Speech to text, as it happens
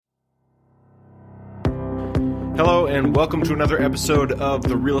Hello and welcome to another episode of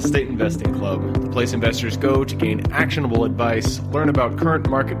the Real Estate Investing Club, the place investors go to gain actionable advice, learn about current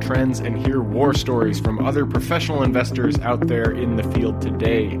market trends, and hear war stories from other professional investors out there in the field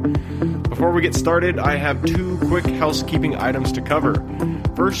today. Before we get started, I have two quick housekeeping items to cover.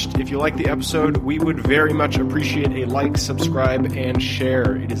 First, if you like the episode, we would very much appreciate a like, subscribe, and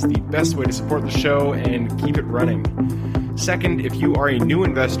share. It is the best way to support the show and keep it running. Second, if you are a new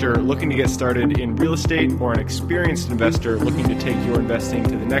investor looking to get started in real estate or an experienced investor looking to take your investing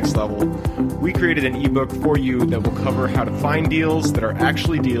to the next level, we created an ebook for you that will cover how to find deals that are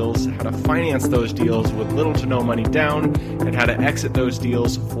actually deals, how to finance those deals with little to no money down, and how to exit those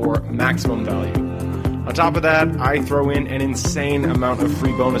deals for maximum value. On top of that, I throw in an insane amount of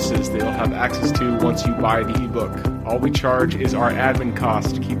free bonuses that you'll have access to once you buy the ebook. All we charge is our admin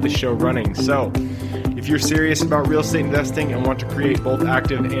cost to keep the show running. So, if you're serious about real estate investing and want to create both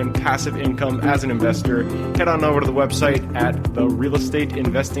active and passive income as an investor, head on over to the website at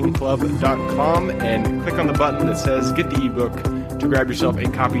therealestateinvestingclub.com and click on the button that says Get the ebook to grab yourself a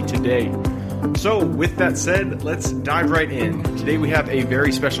copy today. So with that said, let's dive right in. Today we have a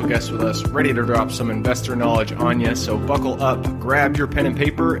very special guest with us, ready to drop some investor knowledge on you. So buckle up, grab your pen and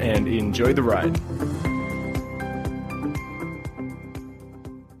paper, and enjoy the ride.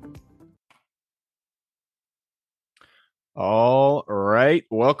 All right.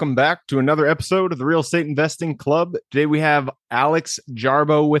 Welcome back to another episode of the Real Estate Investing Club. Today we have Alex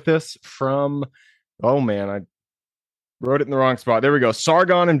Jarbo with us from, I wrote it in the wrong spot. There we go.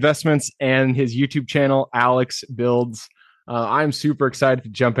 Sargon Investments and his YouTube channel, Alex Builds. I'm super excited to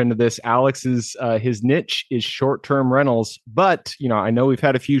jump into this. Alex's his niche is short-term rentals, but I know we've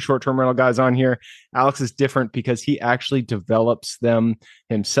had a few short-term rental guys on here. Alex is different because he actually develops them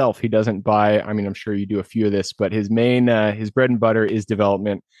himself. He doesn't buy. I'm sure you do a few of this, but his main his bread and butter is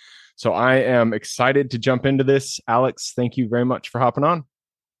development. So I am excited to jump into this. Alex, thank you very much for hopping on.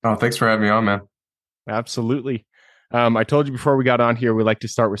 Oh, thanks for having me on, man. Absolutely. I told you before we got on here, we like to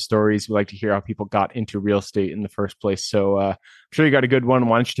start with stories. We like to hear how people got into real estate in the first place. So I'm sure you got a good one.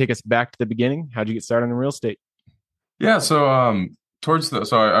 Why don't you take us back to the beginning? How'd you get started in real estate? Yeah, so I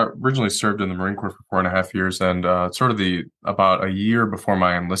originally served in the Marine Corps for 4.5 years, and about a year before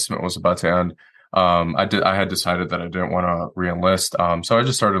my enlistment was about to end, I had decided that I didn't want to re-enlist. So I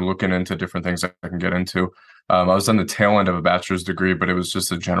just started looking into different things I can get into. I was on the tail end of a bachelor's degree, but it was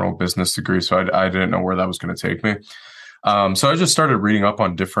just a general business degree, so I didn't know where that was going to take me. So I just started reading up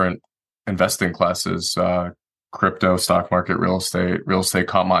on different investing classes, crypto, stock market, real estate. Real estate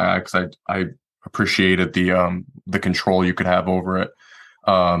caught my eye because I appreciated the control you could have over it.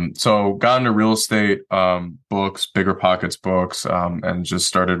 So got into real estate, books, Bigger Pockets books, and just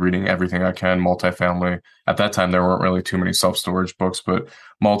started reading everything I can. Multifamily. At that time, there weren't really too many self-storage books, but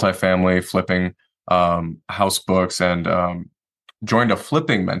multifamily, flipping, house books, and joined a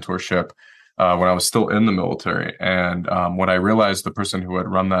flipping mentorship when I was still in the military. And what I realized, the person who had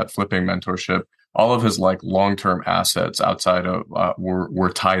run that flipping mentorship, all of his long-term assets outside of were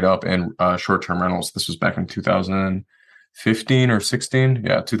tied up in short-term rentals. This was back in 2015 or 16,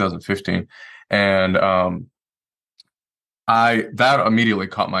 2015, and that immediately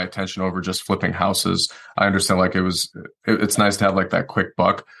caught my attention over just flipping houses. I understand it's nice to have that quick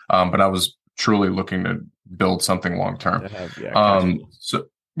buck, but I was truly looking to build something long term. So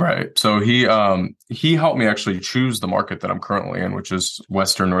he helped me actually choose the market that I'm currently in, which is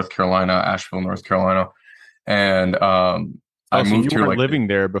Western North Carolina, Asheville, North Carolina. And I moved here living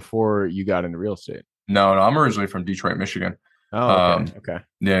there before you got into real estate. No, I'm originally from Detroit, Michigan. Oh, okay.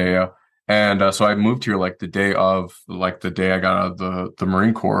 Yeah. And so I moved here the day I got out of the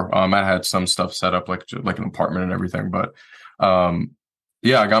Marine Corps. I had some stuff set up like an apartment and everything, but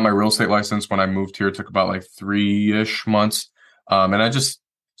I got my real estate license when I moved here. It took about 3-ish months. And I just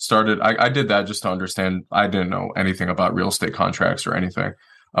started, I did that just to understand. I didn't know anything about real estate contracts or anything.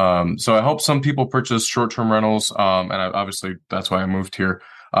 So I helped some people purchase short-term rentals. And obviously that's why I moved here.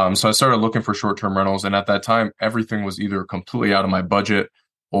 So I started looking for short-term rentals. And at that time, everything was either completely out of my budget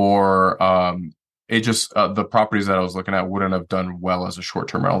or the properties that I was looking at wouldn't have done well as a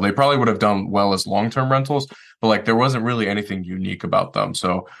short-term rental. They probably would have done well as long-term rentals, but there wasn't really anything unique about them.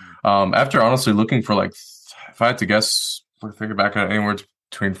 So after honestly looking for if I had to guess, thinking back at anywhere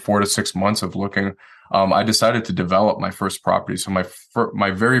between 4 to 6 months of looking, I decided to develop my first property. So my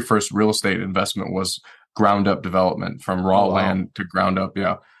very first real estate investment was ground up development, from raw land to ground up.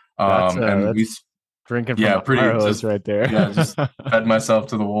 Yeah. That's drinking from the fire hose right there. Just fed myself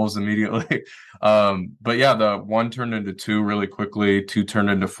to the wolves immediately. The one turned into 2 really quickly. 2 turned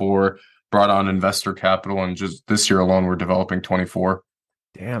into 4, brought on investor capital. And just this year alone, we're developing 24.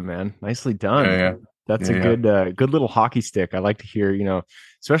 Damn, man. Nicely done. Yeah. That's a Yeah. good little hockey stick. I like to hear,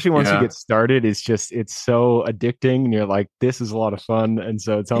 especially once you Yeah. get started, it's so addicting and you're like, this is a lot of fun. And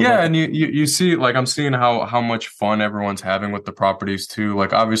so it sounds like, Yeah, and you see, like, I'm seeing how much fun everyone's having with the properties too.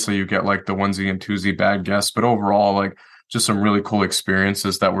 Like, obviously you get like the onesie and twosie bad guests, but overall, like, just some really cool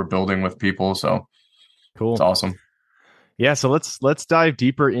experiences that we're building with people. So it's cool. awesome. Yeah, so let's dive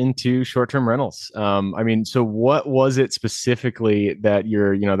deeper into short-term rentals. I mean, so what was it specifically that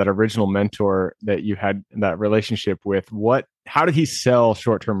that original mentor that you had that relationship with, how did he sell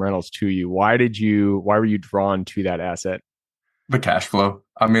short-term rentals to you? Why were you drawn to that asset? The cash flow.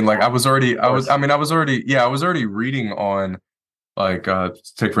 I mean, like, Of course. I was already reading on, like,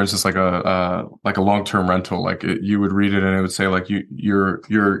 take for instance, like a long-term rental. Like, you would read it and it would say like you're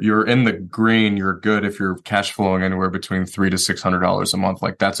in the green, you're good if you're cash flowing anywhere between $300 to $600 a month.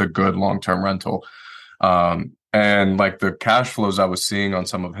 Like, that's a good long-term rental. And like the cash flows I was seeing on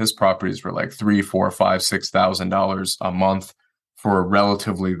some of his properties were like 3, 4, 5, $6,000 a month for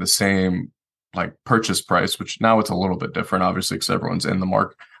relatively the same like purchase price, which now it's a little bit different, obviously, because everyone's in the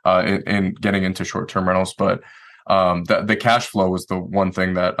market in getting into short-term rentals. But the cash flow was the one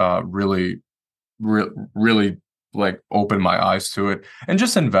thing that really like opened my eyes to it. And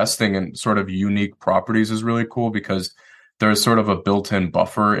just investing in sort of unique properties is really cool because there's sort of a built-in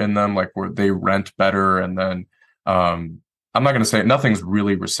buffer in them, like where they rent better. And then I'm not going to say nothing's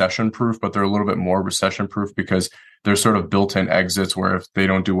really recession-proof, but they're a little bit more recession-proof because there's sort of built-in exits where if they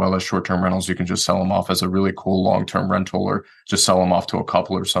don't do well as short-term rentals, you can just sell them off as a really cool long-term rental or just sell them off to a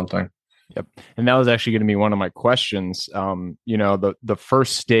couple or something. Yep. And that was actually going to be one of my questions. The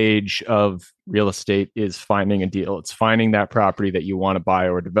first stage of real estate is finding a deal. It's finding that property that you want to buy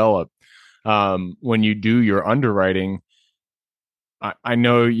or develop. When you do your underwriting, I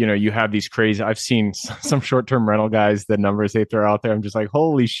know, you have these crazy, I've seen some short-term rental guys, the numbers they throw out there. I'm just like,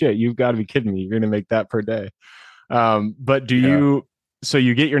 holy shit, you've got to be kidding me. You're going to make that per day. But Yeah. so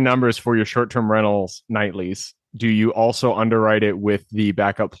you get your numbers for your short-term rentals nightlies. Do you also underwrite it with the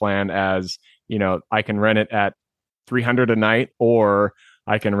backup plan as, I can rent it at 300 a night, or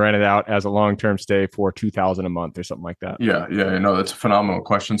I can rent it out as a long-term stay for 2,000 a month or something like that? Yeah, no, that's a phenomenal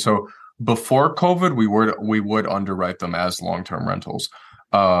question. So before COVID, we would underwrite them as long-term rentals.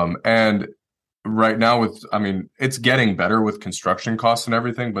 And right now I mean, it's getting better with construction costs and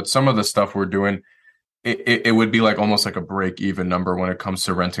everything, but some of the stuff we're doing, it would be like almost like a break-even number when it comes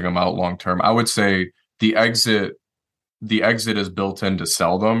to renting them out long term. I would say the exit is built in to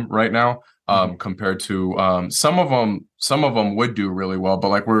sell them right now. Compared to some of them would do really well, but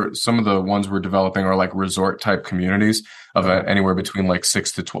like some of the ones we're developing are like resort type communities of anywhere between like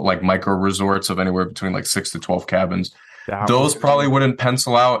 6 to 12, like micro resorts of anywhere between like 6 to 12 cabins. Those probably wouldn't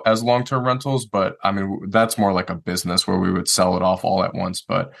pencil out as long-term rentals, but I mean, that's more like a business where we would sell it off all at once.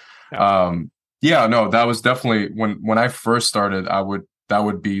 But yeah, no, that was definitely when I first started, that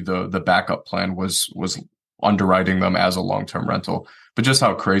would be the backup plan was underwriting them as a long-term rental. But just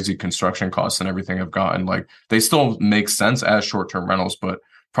how crazy construction costs and everything have gotten, like they still make sense as short-term rentals, but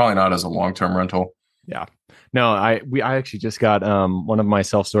probably not as a long-term rental. Yeah. No, I actually just got one of my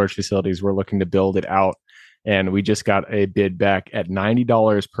self-storage facilities. We're looking to build it out, and we just got a bid back at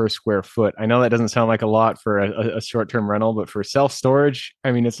 $90 per square foot. I know that doesn't sound like a lot for a short-term rental, but for self-storage,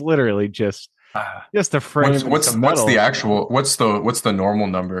 I mean, it's literally just a frame and some metal. What's the normal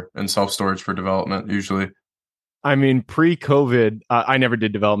number in self-storage for development usually? I mean, pre-COVID, I never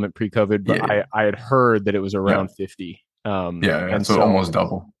did development pre-COVID, but Yeah. I had heard that it was around 50. And so almost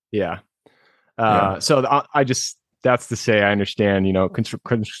double. Yeah. So that's to say, I understand,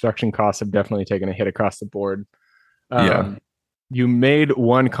 construction costs have definitely taken a hit across the board. You made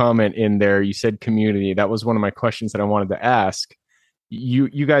one comment in there. You said community. That was one of my questions that I wanted to ask.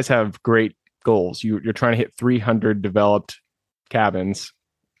 You guys have great goals. You're trying to hit 300 developed cabins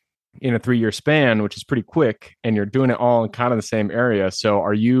in a 3-year span, which is pretty quick, and you're doing it all in kind of the same area. So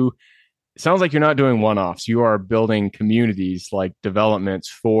it sounds like you're not doing one-offs. You are building communities, like developments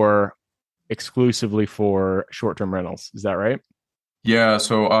exclusively for short-term rentals. Is that right? Yeah.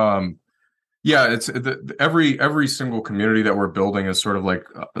 So, it's every single community that we're building is sort of like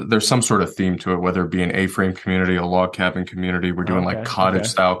there's some sort of theme to it, whether it be an A-frame community, a log cabin community. We're doing like cottage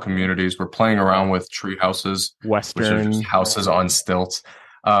style communities. We're playing around with tree houses, Western, which are just houses on stilts.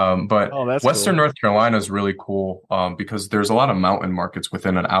 But Western North Carolina is really cool because there's a lot of mountain markets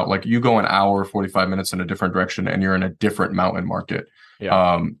within an out. Like you go an hour, 45 minutes in a different direction, and you're in a different mountain market.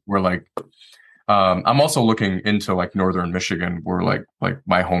 Yeah. We're like. I'm also looking into like northern Michigan, where like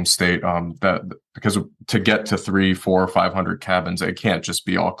my home state. That because to get to 300, 400, 500 cabins, it can't just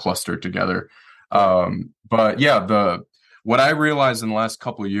be all clustered together. But yeah, what I realized in the last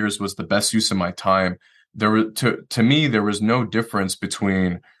couple of years was the best use of my time. There was to me there was no difference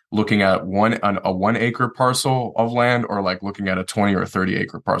between looking at a 1 acre parcel of land or like looking at a 20 or 30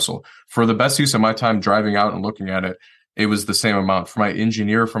 acre parcel. For the best use of my time driving out and looking at it, it was the same amount. For my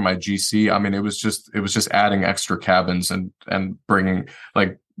engineer, for my GC, I mean, it was just adding extra cabins and bringing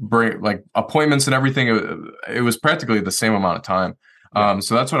like appointments and everything. It was practically the same amount of time.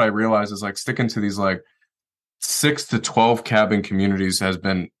 So that's what I realized is like sticking to these like 6 to 12 cabin communities has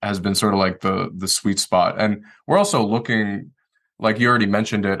been sort of like the sweet spot. And we're also looking, like you already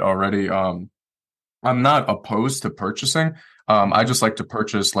mentioned it already. I'm not opposed to purchasing. I just like to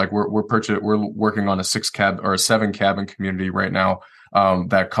purchase, like we're working on a 7 cabin community right now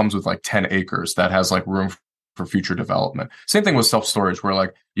that comes with like 10 acres that has like room for future development. Same thing with self-storage, where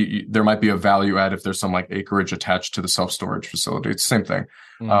like there might be a value add if there's some like acreage attached to the self-storage facility. It's the same thing.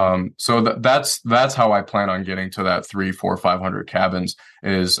 So that's how I plan on getting to that 300, 400, 500 cabins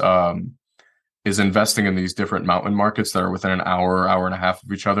is investing in these different mountain markets that are within an hour and a half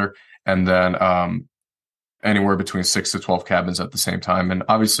of each other, and then anywhere between 6 to 12 cabins at the same time. And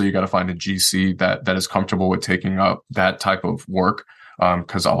obviously you got to find a GC that is comfortable with taking up that type of work,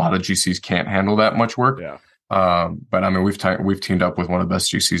 because a lot of GCs can't handle that much work. Yeah. But I mean, we've teamed up with one of the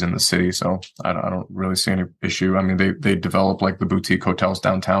best GCs in the city, so I don't really see any issue. I mean, they develop like the boutique hotels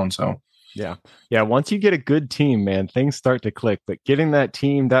downtown, so yeah. Once you get a good team, man, things start to click. But getting that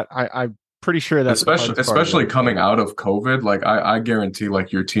team, that I'm pretty sure that's especially coming out of COVID, like I guarantee,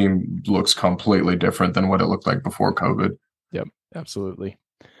 like your team looks completely different than what it looked like before COVID. Yep, absolutely.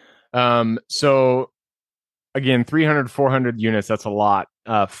 So again, 300, 400 units, that's a lot.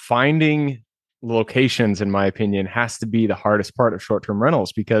 Finding locations, in my opinion, has to be the hardest part of short-term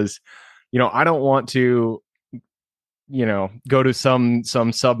rentals, because I don't want to go to some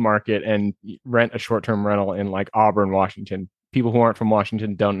sub-market and rent a short-term rental in like Auburn, Washington. People who aren't from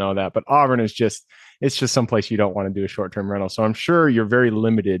Washington don't know that, but Auburn is just someplace you don't want to do a short-term rental. So I'm sure you're very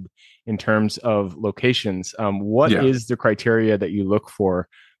limited in terms of locations. What is the criteria that you look for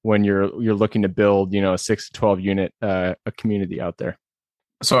when you're looking to build, a 6 to 12 unit a community out there?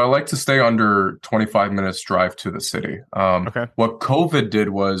 So I like to stay under 25 minutes drive to the city. Okay. What COVID did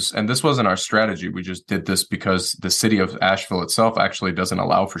was, and this wasn't our strategy, we just did this because the city of Asheville itself actually doesn't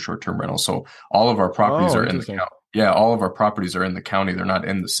allow for short-term rentals. So all of our properties are in the county. Yeah, all of our properties are in the county. They're not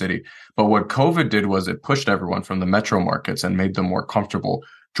in the city. But what COVID did was it pushed everyone from the metro markets and made them more comfortable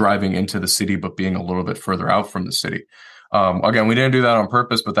driving into the city, but being a little bit further out from the city. Again, we didn't do that on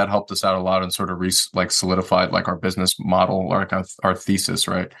purpose, but that helped us out a lot and sort of solidified like our business model, like our thesis,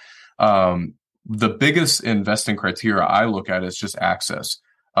 right? The biggest investing criteria I look at is just access,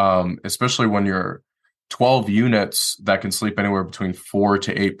 especially when you're 12 units that can sleep anywhere between 4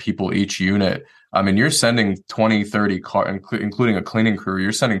 to 8 people each unit. I mean, you're sending 20, 30 cars, including a cleaning crew,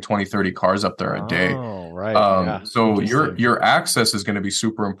 you're sending 20, 30 cars up there a day. Oh, right. So your access is going to be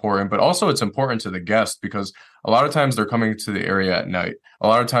super important, but also it's important to the guest, because a lot of times they're coming to the area at night. A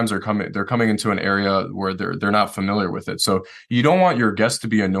lot of times they're coming into an area where they're not familiar with it. So you don't want your guests to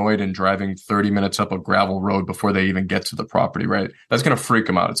be annoyed and driving 30 minutes up a gravel road before they even get to the property, right? That's going to freak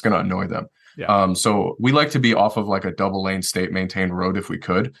them out. It's going to annoy them. Yeah. So we like to be off of like a double lane state maintained road if we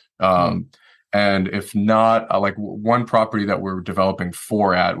could. And if not, like one property that we're developing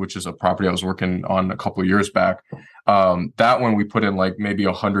 4 at, which is a property I was working on a couple of years back, that one we put in like maybe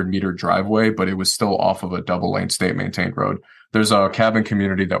 100-meter driveway, but it was still off of a double lane state maintained road. There's a cabin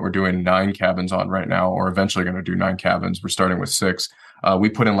community that we're doing 9 cabins on right now, or eventually going to do 9 cabins. We're starting with 6. We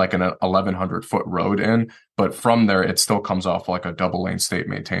put in like an 1,100-foot road in, but from there, it still comes off like a double lane state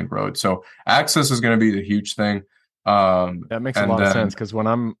maintained road. So access is going to be the huge thing. That makes a lot of sense, because when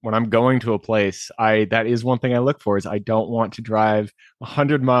I'm going to a place, that is one thing I look for, is I don't want to drive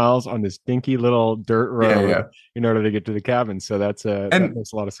 100 miles on this dinky little dirt road in order to get to the cabin. So that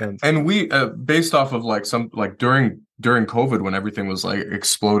makes a lot of sense. And we based off of like during COVID, when everything was like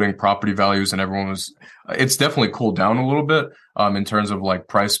exploding property values and it's definitely cooled down a little bit in terms of like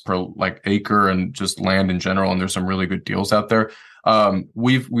price per like acre and just land in general, and there's some really good deals out there.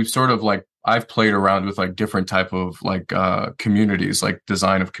 We've sort of like, I've played around with like different type of like communities, like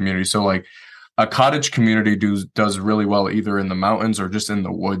design of community. So like a cottage community does really well either in the mountains or just in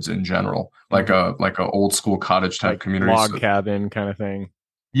the woods in general, like a old school cottage type community, log cabin kind of thing.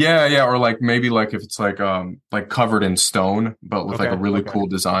 Yeah, or like maybe like if it's like covered in stone, but with like a really cool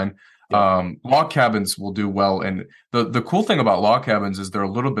design. Yeah. Log cabins will do well, and the cool thing about log cabins is they're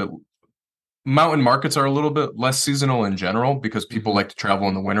a little bit. Mountain markets are a little bit less seasonal in general, because people like to travel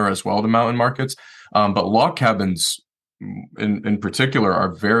in the winter as well to mountain markets. But log cabins in particular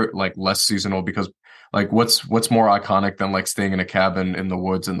are very like less seasonal, because like what's more iconic than like staying in a cabin in the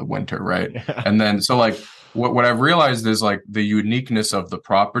woods in the winter, right? Yeah. And then so like what I've realized is like the uniqueness of the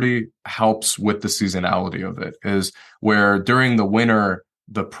property helps with the seasonality of it, is where during the winter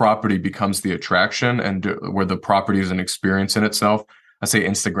the property becomes the attraction, and where the property is an experience in itself. I say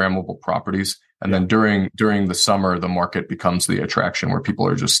Instagrammable properties. And then during the summer, the market becomes the attraction where people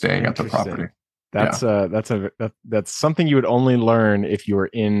are just staying at the property. That's something you would only learn if you were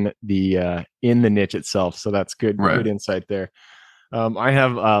in the niche itself. So that's good insight there. I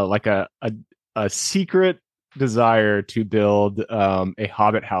have like a secret desire to build a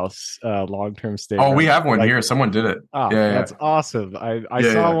Hobbit house long-term stay. Oh, we have one here. Someone did it. Oh, that's awesome. I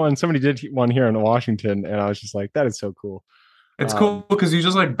saw one. Somebody did one here in Washington, and I was just like, that is so cool. It's cool because you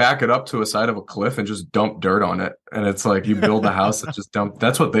just like back it up to a side of a cliff and just dump dirt on it. And it's like you build a house that just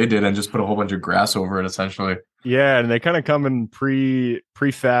that's what they did, and just put a whole bunch of grass over it essentially. Yeah, and they kind of come in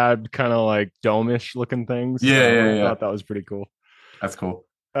prefabbed kind of like dome-ish looking things. Yeah. I thought that was pretty cool. That's cool.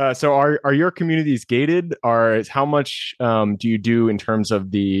 So are your communities gated? How much do you do in terms of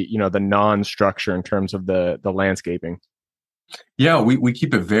the non-structure, in terms of the landscaping? Yeah, we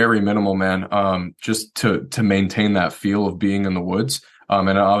keep it very minimal, man. Just to maintain that feel of being in the woods. And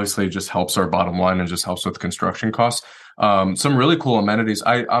it obviously just helps our bottom line and just helps with construction costs. Some really cool amenities.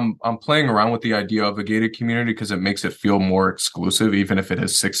 I'm playing around with the idea of a gated community because it makes it feel more exclusive, even if it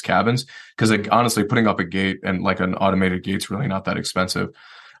has 6 cabins. Because honestly, putting up a gate and like an automated gate's really not that expensive.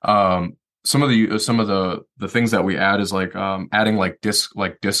 Some of the things that we add is like adding like disc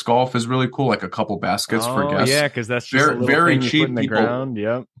golf is really cool, like a couple baskets for guests. Yeah, because that's just very cheap in the ground.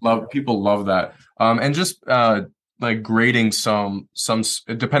 Yeah, people love that. And just like grading some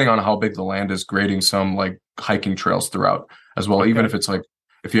depending on how big the land is, grading some like hiking trails throughout as well. Okay. Even if it's like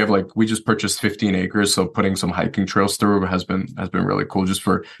if you have like we just purchased 15 acres, so putting some hiking trails through has been really cool, just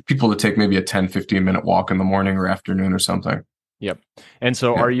for people to take maybe a 10-15 minute walk in the morning or afternoon or something. Yep. And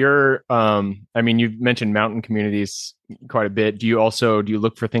so are your, I mean, you've mentioned mountain communities quite a bit. Do you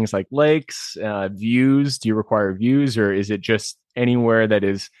look for things like lakes, views? Do you require views, or is it just anywhere that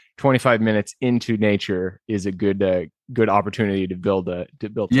is 25 minutes into nature is a good opportunity to build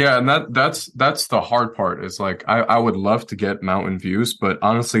Yeah. And that's the hard part, is like, I would love to get mountain views, but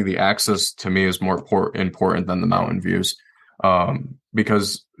honestly, the access to me is more important than the mountain views.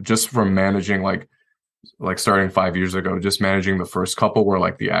 Because just from managing like starting 5 years ago, just managing the first couple where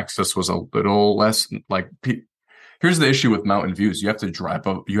like the access was a little less like here's the issue with mountain views. You have to drive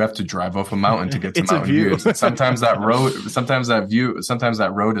off a mountain to get to mountain views. And sometimes that road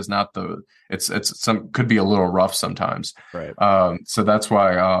is not could be a little rough sometimes. Right. So that's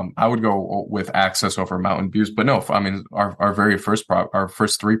why I would go with access over mountain views. But no, I mean our first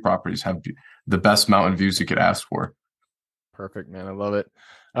 3 properties have the best mountain views you could ask for. Perfect, man. I love it.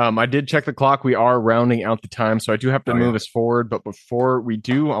 I did check the clock. We are rounding out the time, so I do have to move us forward. But before we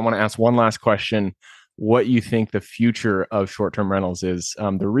do, I want to ask one last question. What you think the future of short-term rentals is?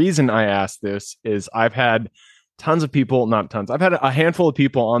 The reason I ask this is I've had I've had a handful of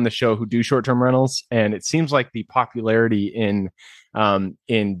people on the show who do short-term rentals, and it seems like the popularity in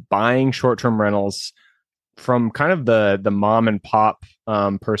buying short-term rentals from kind of the mom and pop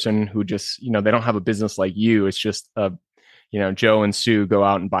person who just, they don't have a business like you. It's just Joe and Sue go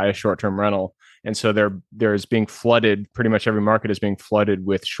out and buy a short-term rental. And so there's being flooded, pretty much every market is being flooded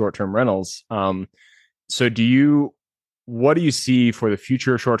with short-term rentals. So what do you see for the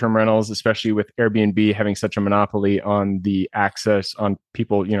future of short-term rentals, especially with Airbnb having such a monopoly on the access, on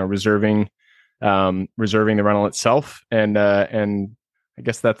people, reserving the rental itself? And I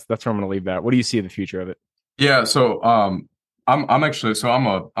guess that's where I'm going to leave that. What do you see the future of it? Yeah. So, I'm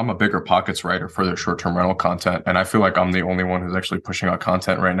a bigger pockets writer for their short-term rental content. And I feel like I'm the only one who's actually pushing out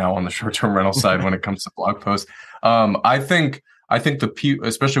content right now on the short-term rental side when it comes to blog posts. I think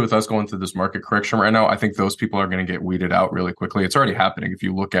especially with us going through this market correction right now, I think those people are going to get weeded out really quickly. It's already happening. If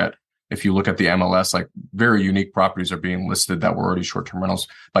you look at the MLS, like very unique properties are being listed that were already short-term rentals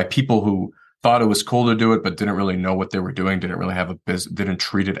by people who thought it was cool to do it, but didn't really know what they were doing, didn't really have didn't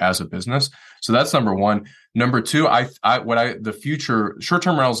treat it as a business. So that's number one. Number two, the future,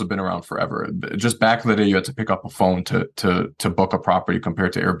 short-term rentals have been around forever. Just back in the day, you had to pick up a phone to book a property,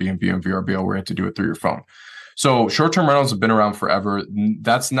 compared to Airbnb and VRBO, where you had to do it through your phone. So short-term rentals have been around forever.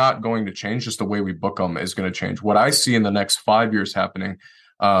 That's not going to change. Just the way we book them is going to change. What I see in the next 5 years happening,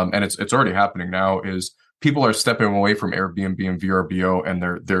 and it's already happening now, is people are stepping away from Airbnb and VRBO, and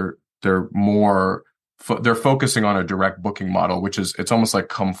they're focusing on a direct booking model, which is, it's almost like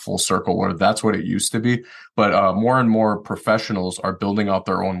come full circle, where that's what it used to be. But more and more professionals are building out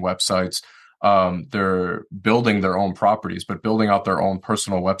their own websites. they're building their own properties, but building out their own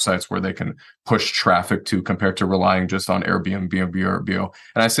personal websites where they can push traffic to, compared to relying just on Airbnb and VRBO.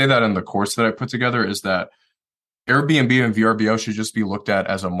 And I say that in the course that I put together is that Airbnb and VRBO should just be looked at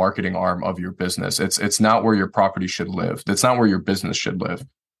as a marketing arm of your business. It's not where your property should live. It's not where your business should live.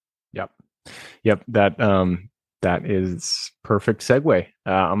 Yep. Yep. That is perfect segue.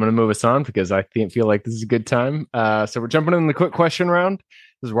 I'm going to move us on because I feel like this is a good time. So we're jumping in the quick question round.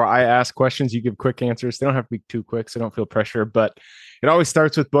 This is where I ask questions. You give quick answers. They don't have to be too quick, so don't feel pressure, but it always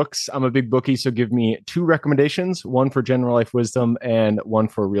starts with books. I'm a big bookie, so give me 2 recommendations, one for general life wisdom and one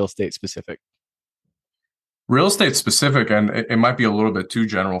for real estate specific. Real estate specific, and it might be a little bit too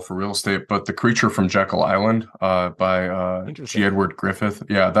general for real estate, but The Creature from Jekyll Island by G. Edward Griffith.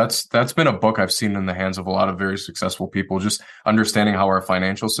 Yeah, that's been a book I've seen in the hands of a lot of very successful people. Just understanding how our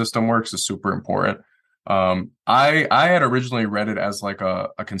financial system works is super important. I had originally read it as like a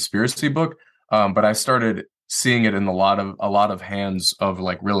conspiracy book, but I started seeing it in a lot of hands of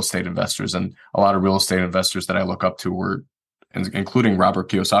like real estate investors, and a lot of real estate investors that I look up to were, including Robert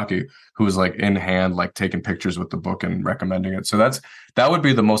Kiyosaki, who was like in hand, like taking pictures with the book and recommending it. So that would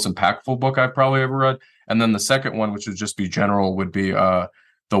be the most impactful book I've probably ever read. And then the second one, which would just be general, would be The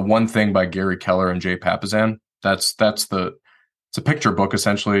One Thing by Gary Keller and Jay Papasan. It's a picture book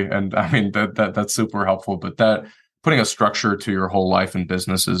essentially, and I mean that's super helpful. But that putting a structure to your whole life and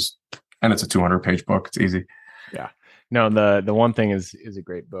business and it's a 200-page book. It's easy. Yeah, no, the One Thing is a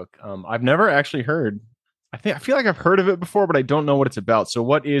great book. I've never actually heard. I feel like I've heard of it before, but I don't know what it's about. So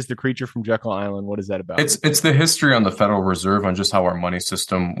what is The Creature from Jekyll Island? What is that about? It's the history on the Federal Reserve, on just how our money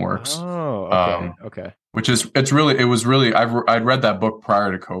system works. Oh, okay. Okay. Which is, I'd read that book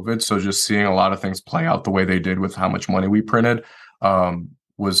prior to COVID. So just seeing a lot of things play out the way they did with how much money we printed,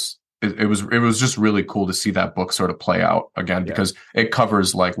 was just really cool to see that book sort of play out again, because it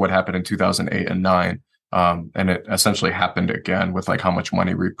covers like what happened in 2008 and 9. And it essentially happened again with like how much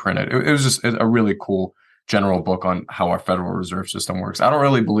money we printed. It was just a really cool general book on how our Federal Reserve System works. I don't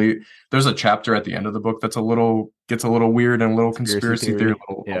really believe there's a chapter at the end of the book that's gets a little weird and a little conspiracy theory,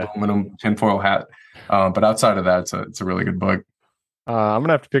 a little aluminum tinfoil hat. But outside of that, it's a really good book. I'm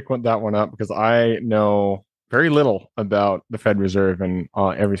gonna have to pick that one up because I know very little about the Fed Reserve and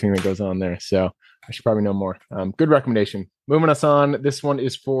everything that goes on there. So I should probably know more. Good recommendation. Moving us on. This one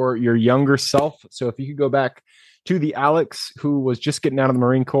is for your younger self. So if you could go back to the Alex who was just getting out of the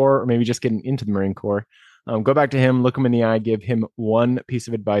Marine Corps, or maybe just getting into the Marine Corps, go back to him, look him in the eye, give him one piece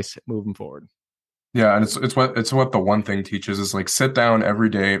of advice moving forward. Yeah, and it's what the one thing teaches is like sit down every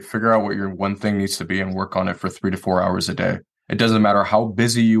day, figure out what your one thing needs to be, and work on it for 3 to 4 hours a day. It doesn't matter how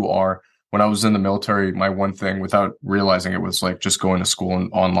busy you are. When I was in the military, my one thing, without realizing it, was like just going to school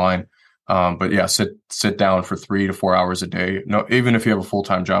and online. But yeah, sit down for 3 to 4 hours a day. No, even if you have a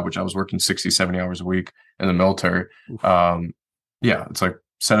full-time job, which I was working 60, 70 hours a week in the military. Yeah, it's like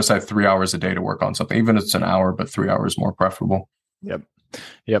set aside 3 hours a day to work on something, even if it's an hour, but 3 hours more preferable. Yep.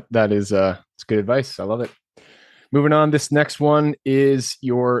 That is it's good advice. I love it. Moving on, this next one is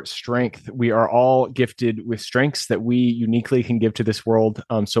your strength. We are all gifted with strengths that we uniquely can give to this world.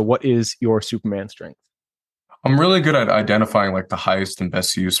 So what is your Superman strength? I'm really good at identifying like the highest and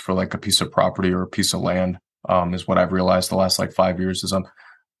best use for like a piece of property or a piece of land, is what I've realized the last like 5 years is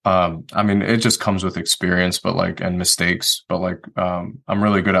I mean, it just comes with experience, but like, and mistakes, but like, I'm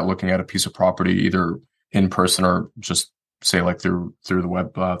really good at looking at a piece of property, either in person or just say like through the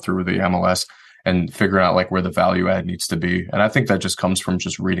web, through the MLS, and figuring out like where the value add needs to be. And I think that just comes from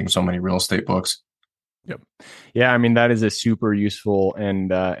just reading so many real estate books. Yep. Yeah. I mean, that is a super useful and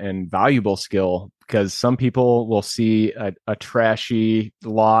valuable skill, because some people will see a trashy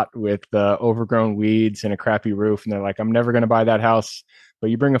lot with overgrown weeds and a crappy roof, and they're like, I'm never going to buy that house. But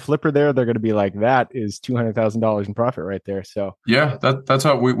you bring a flipper there, they're going to be like, that is $200,000 in profit right there. So yeah, that's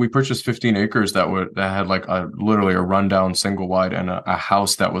how we purchased 15 acres that had like literally a rundown single wide and a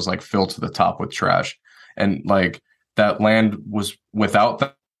house that was like filled to the top with trash, and like that land was without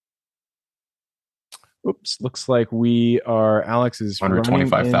that. Oops, looks like Alex is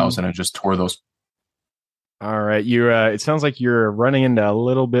 125,000 and just tore those. All right, it sounds like you're running into a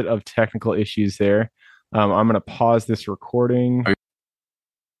little bit of technical issues there. I'm going to pause this recording.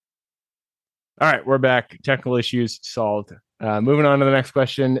 All right, we're back. Technical issues solved. Moving on to the next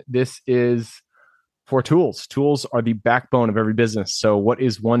question. This is for tools. Tools are the backbone of every business. So what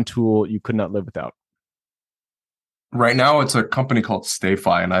is one tool you could not live without? Right now, it's a company called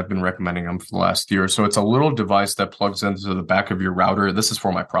StayFi, and I've been recommending them for the last year. So it's a little device that plugs into the back of your router. This is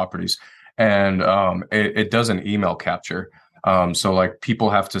for my properties, and it does an email capture. So like people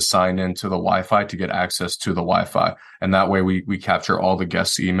have to sign into the Wi-Fi to get access to the Wi-Fi. And that way we capture all the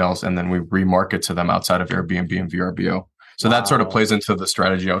guests' emails and then we remarket to them outside of Airbnb and VRBO. So that sort of plays into the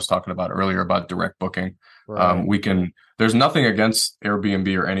strategy I was talking about earlier about direct booking. Right. There's nothing against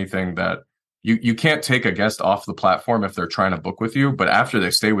Airbnb or anything that you can't take a guest off the platform if they're trying to book with you, but after they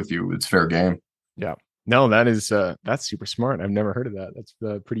stay with you, it's fair game. Yeah. No, that's super smart. I've never heard of that. That's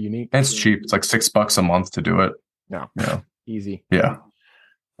pretty unique. And it's cheap. It's like $6 a month to do it. No. Yeah. Easy. Yeah.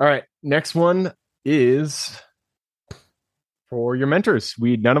 All right. Next one is for your mentors.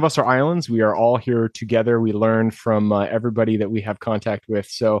 None of us are islands. We are all here together. We learn from everybody that we have contact with.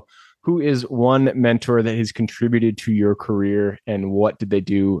 So who is one mentor that has contributed to your career and what did they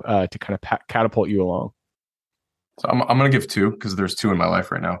do to kind of catapult you along? So I'm going to give two because there's two in my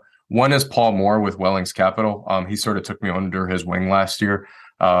life right now. One is Paul Moore with Wellings Capital. He sort of took me under his wing last year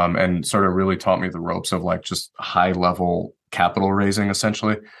and sort of really taught me the ropes of like just high level capital raising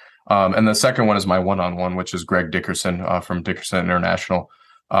essentially. And the second one is my one-on-one, which is Greg Dickerson from Dickerson International.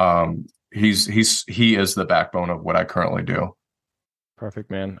 He is the backbone of what I currently do. Perfect,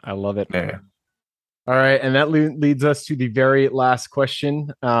 man. I love it. Yeah. All right. And that leads us to the very last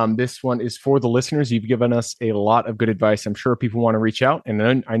question. This one is for the listeners. You've given us a lot of good advice. I'm sure people want to reach out. And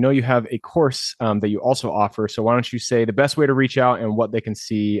then I know you have a course that you also offer. So why don't you say the best way to reach out and what they can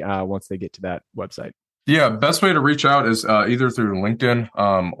see once they get to that website? Yeah, best way to reach out is either through LinkedIn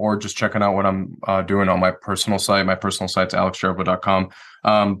or just checking out what I'm doing on my personal site. My personal site's alexjarbo.com.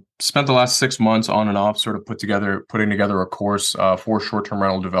 Spent the last 6 months on and off sort of putting together a course for short-term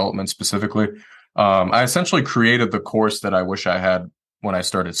rental development specifically. I essentially created the course that I wish I had when I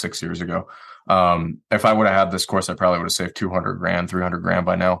started 6 years ago. If I would have had this course, I probably would have saved $200,000, $300,000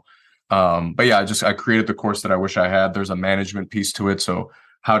 by now. But yeah, I created the course that I wish I had. There's a management piece to it. So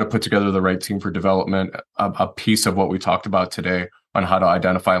how to put together the right team for development, a piece of what we talked about today on how to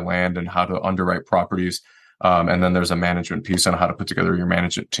identify land and how to underwrite properties. And then there's a management piece on how to put together your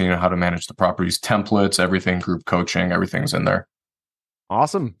management team and how to manage the properties, templates, everything, group coaching, everything's in there.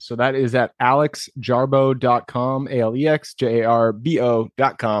 Awesome. So that is at alexjarbo.com,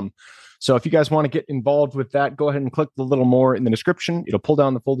 ALEXJARBO.com. So if you guys want to get involved with that, go ahead and click the little more in the description. It'll pull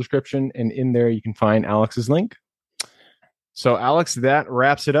down the full description, and in there you can find Alex's link. So Alex, that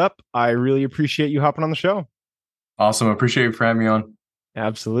wraps it up. I really appreciate you hopping on the show. Awesome. Appreciate you for having me on.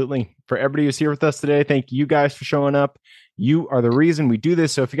 Absolutely. For everybody who's here with us today, thank you guys for showing up. You are the reason we do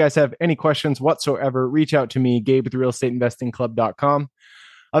this. So if you guys have any questions whatsoever, reach out to me, Gabe at therealestateinvestingclub.com.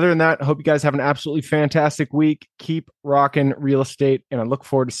 Other than that, I hope you guys have an absolutely fantastic week. Keep rocking real estate, and I look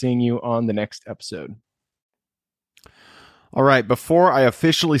forward to seeing you on the next episode. All right, before I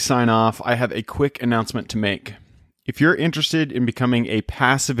officially sign off, I have a quick announcement to make. If you're interested in becoming a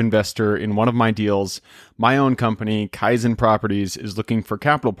passive investor in one of my deals, my own company, Kaizen Properties, is looking for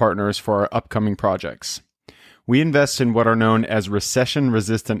capital partners for our upcoming projects. We invest in what are known as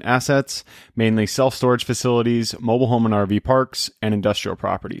recession-resistant assets, mainly self-storage facilities, mobile home and RV parks, and industrial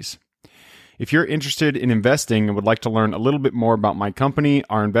properties. If you're interested in investing and would like to learn a little bit more about my company,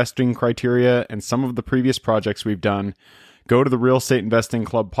 our investing criteria, and some of the previous projects we've done, go to the Real Estate Investing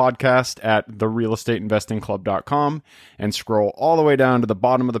Club podcast at therealestateinvestingclub.com and scroll all the way down to the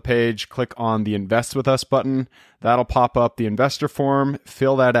bottom of the page. Click on the Invest With Us button. That'll pop up the investor form.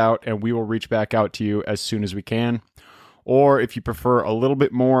 Fill that out, and we will reach back out to you as soon as we can. Or if you prefer a little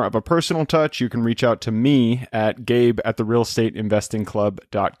bit more of a personal touch, you can reach out to me at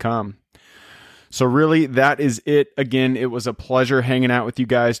gabe@therealestateinvestingclub.com. So really, that is it. Again, it was a pleasure hanging out with you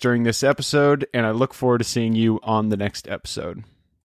guys during this episode, and I look forward to seeing you on the next episode.